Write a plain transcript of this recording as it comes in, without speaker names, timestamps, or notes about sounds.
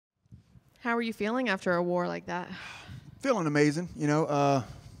How are you feeling after a war like that? Feeling amazing.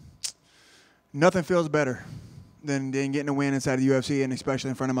 Nothing feels better than getting a win inside the UFC, and especially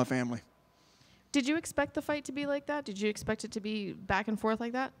in front of my family. Did you expect the fight to be like that? Did you expect it to be back and forth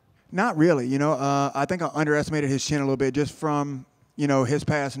like that? Not really. I think I underestimated his chin a little bit just from, his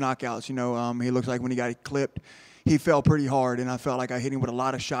past knockouts. He looks like when he got clipped, he fell pretty hard, and I felt like I hit him with a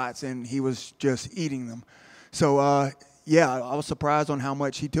lot of shots, and he was just eating them. So, yeah, I was surprised on how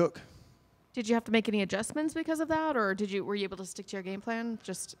much he took. Did you have to make any adjustments because of that, or were you able to stick to your game plan,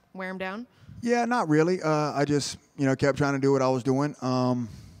 just wear him down? Yeah, not really. I just, kept trying to do what I was doing.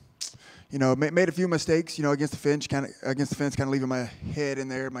 Made a few mistakes, against the fence, kind of leaving my head in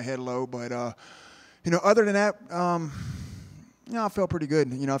there, my head low. But, other than that, I felt pretty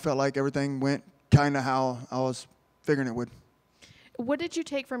good. I felt like everything went kind of how I was figuring it would. What did you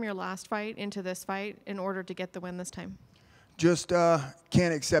take from your last fight into this fight in order to get the win this time? Just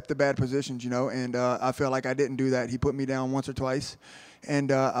can't accept the bad positions, and I feel like I didn't do that. He put me down once or twice,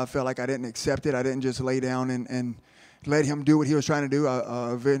 and I felt like I didn't accept it. I didn't just lay down and let him do what he was trying to do.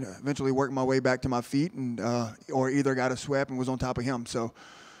 I eventually worked my way back to my feet and or either got a sweep and was on top of him. So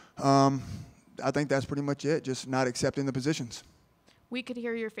I think that's pretty much it, just not accepting the positions. We could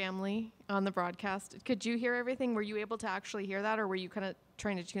hear your family on the broadcast. Could you hear everything? Were you able to actually hear that, or were you kind of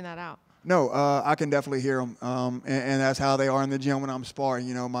trying to tune that out? No, I can definitely hear them, and that's how they are in the gym when I'm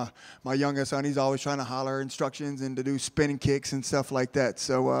sparring. My youngest son, he's always trying to holler instructions and to do spinning kicks and stuff like that.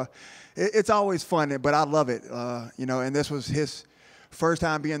 So it's always fun, but I love it. And this was his first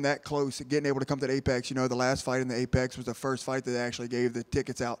time being that close, getting able to come to the Apex. The last fight in the Apex was the first fight that they actually gave the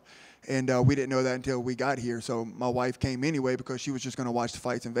tickets out, and we didn't know that until we got here. So my wife came anyway because she was just going to watch the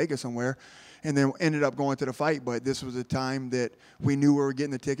fights in Vegas somewhere, and then ended up going to the fight. But this was a time that we knew we were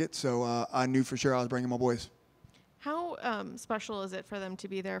getting the tickets, so I knew for sure I was bringing my boys. How special is it for them to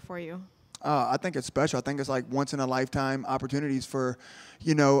be there for you? I think it's special. I think it's like once-in-a-lifetime opportunities for,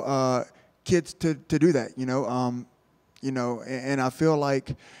 kids to do that, and I feel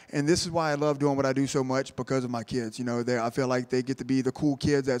like, and this is why I love doing what I do so much, because of my kids. I feel like they get to be the cool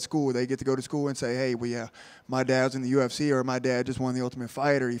kids at school. They get to go to school and say, hey, my dad's in the UFC, or my dad just won the Ultimate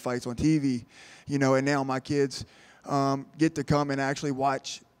Fighter. He fights on TV, and now my kids get to come and actually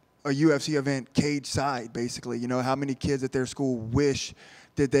watch a UFC event cage side, basically. How many kids at their school wish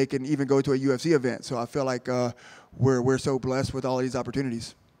that they can even go to a UFC event? So I feel like we're so blessed with all these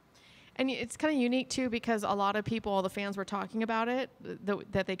opportunities. And it's kind of unique, too, because a lot of people, all the fans were talking about it,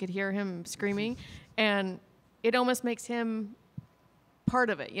 that they could hear him screaming. And it almost makes him part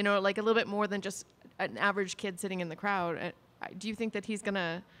of it, like a little bit more than just an average kid sitting in the crowd. Do you think that he's going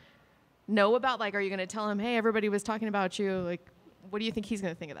to know about, are you going to tell him, hey, everybody was talking about you? What do you think he's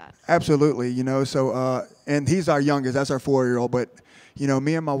going to think of that? Absolutely, so, and he's our youngest. That's our 4-year-old. But,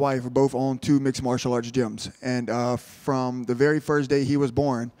 me and my wife are both on 2 mixed martial arts gyms. And from the very first day he was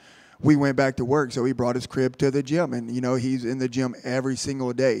born, we went back to work, so he brought his crib to the gym, and he's in the gym every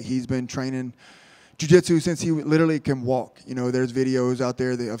single day. He's been training jiu-jitsu since he literally can walk. There's videos out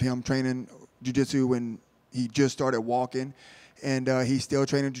there of him training jiu-jitsu when he just started walking, and he's still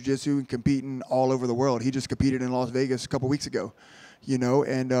training jiu-jitsu and competing all over the world. He just competed in Las Vegas a couple weeks ago.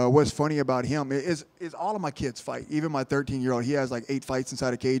 And what's funny about him is all of my kids fight. Even my 13-year-old, he has like 8 fights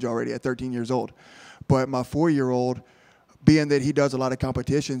inside a cage already at 13 years old. But my 4-year-old, being that he does a lot of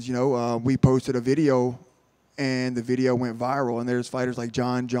competitions, we posted a video, and the video went viral, and there's fighters like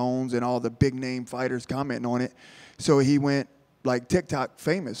John Jones and all the big name fighters commenting on it. So he went like TikTok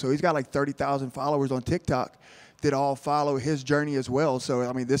famous. So he's got like 30,000 followers on TikTok that all follow his journey as well. So,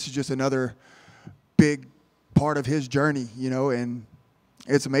 I mean, this is just another big part of his journey, and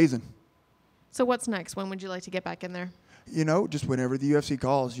it's amazing. So what's next? When would you like to get back in there? Just whenever the UFC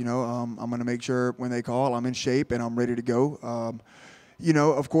calls, I'm going to make sure when they call, I'm in shape and I'm ready to go.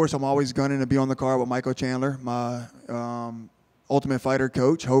 Of course, I'm always gunning to be on the card with Michael Chandler, my Ultimate Fighter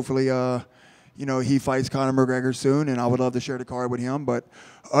coach. Hopefully, he fights Conor McGregor soon, and I would love to share the card with him. But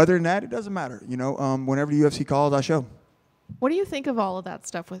other than that, it doesn't matter. Whenever the UFC calls, I show. What do you think of all of that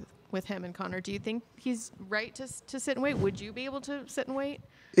stuff with him and Conor? Do you think he's right to sit and wait? Would you be able to sit and wait?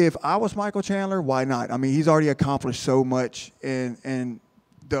 If I was Michael Chandler, why not? I mean, he's already accomplished so much in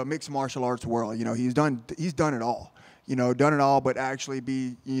the mixed martial arts world. He's done it all. Done it all, but actually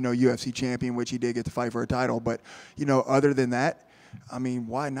be, UFC champion, which he did get to fight for a title. But, other than that, I mean,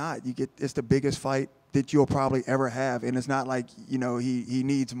 why not? It's the biggest fight that you'll probably ever have. And it's not like, he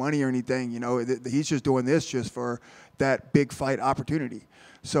needs money or anything. He's just doing this just for that big fight opportunity.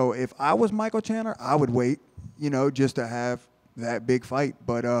 So if I was Michael Chandler, I would wait, just to have that big fight.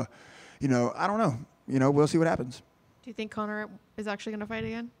 But, I don't know. We'll see what happens. Do you think Conor is actually going to fight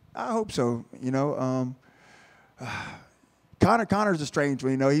again? I hope so. Connor's a strange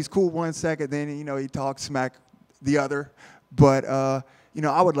one. He's cool 1 second, then he talks smack the other. But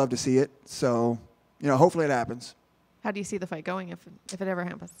I would love to see it. So hopefully it happens. How do you see the fight going if it ever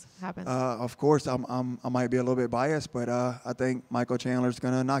happens? Of course, I might be a little bit biased, but I think Michael Chandler's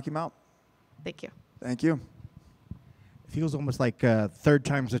gonna knock him out. Thank you. Thank you. It feels almost like third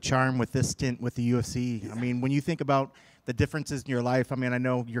time's a charm with this stint with the UFC. Yeah. I mean, when you think about the differences in your life, I mean, I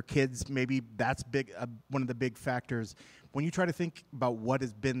know your kids, maybe that's big, one of the big factors. When you try to think about what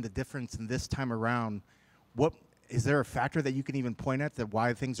has been the difference in this time around, what is there a factor that you can even point at that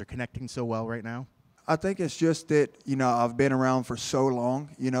why things are connecting so well right now? I think it's just that, I've been around for so long,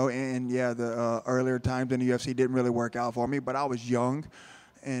 and yeah, the earlier times in the UFC didn't really work out for me, but I was young,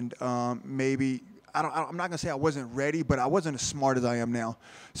 and maybe, I'm not going to say I wasn't ready, but I wasn't as smart as I am now.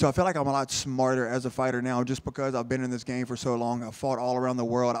 So I feel like I'm a lot smarter as a fighter now just because I've been in this game for so long. I've fought all around the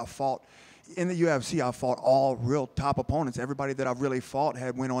world. In the UFC, I fought all real top opponents. Everybody that I've really fought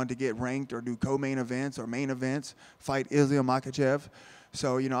had went on to get ranked or do co-main events or main events, fight Islam Makhachev.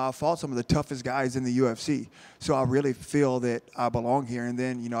 So, I fought some of the toughest guys in the UFC. So I really feel that I belong here. And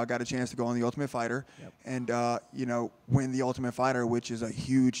then, I got a chance to go on The Ultimate Fighter and, win The Ultimate Fighter, which is a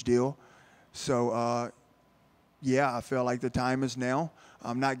huge deal. So, yeah, I feel like the time is now.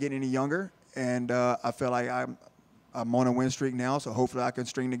 I'm not getting any younger. And I feel like I'm on a win streak now. So hopefully I can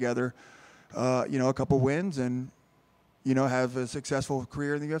string together, a couple wins and, have a successful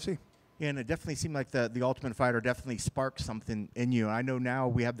career in the UFC. Yeah, and it definitely seemed like the Ultimate Fighter definitely sparked something in you. I know now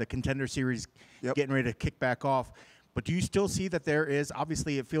we have the Contender Series getting ready to kick back off, but do you still see that there is,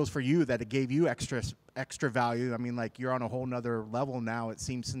 obviously it feels for you that it gave you extra value. I mean, like you're on a whole nother level now, it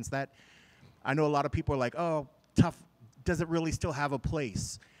seems, since that. I know a lot of people are like, oh, tough, does it really still have a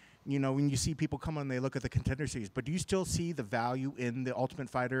place? When you see people come on, they look at the Contender Series, but do you still see the value in the Ultimate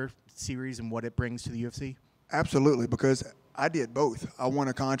Fighter Series and what it brings to the UFC? Absolutely, because I did both. I won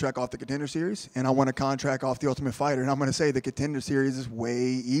a contract off the Contender Series, and I won a contract off the Ultimate Fighter. And I'm going to say the Contender Series is way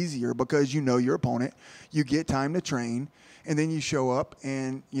easier because you know your opponent, you get time to train, and then you show up,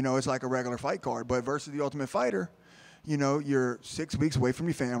 and, it's like a regular fight card. But versus the Ultimate Fighter, you're 6 weeks away from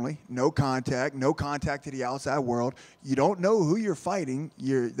your family, no contact to the outside world. You don't know who you're fighting.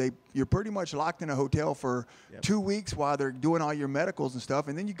 You're pretty much locked in a hotel for 2 weeks while they're doing all your medicals and stuff,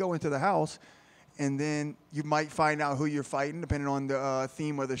 and then you go into the house, and then you might find out who you're fighting depending on the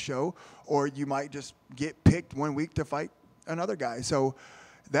theme of the show, or you might just get picked 1 week to fight another guy. So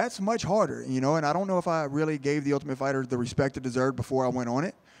that's much harder, and I don't know if I really gave the Ultimate Fighter the respect it deserved before I went on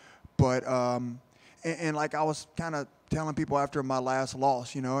it, but and like I was kind of telling people after my last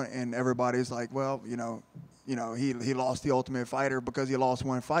loss, and everybody's like, well, he lost the Ultimate Fighter because he lost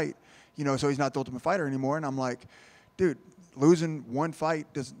one fight, so he's not the Ultimate Fighter anymore, and I'm like, dude, losing one fight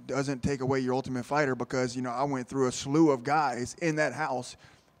doesn't take away your Ultimate Fighter because, I went through a slew of guys in that house,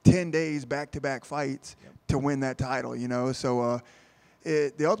 10 days back-to-back fights to win that title, So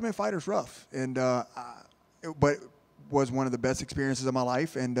the Ultimate Fighter's rough, and but was one of the best experiences of my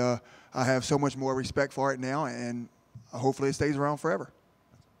life, and I have so much more respect for it now, and hopefully it stays around forever.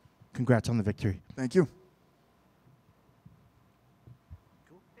 Congrats on the victory. Thank you.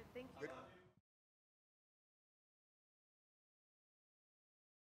 Thank you.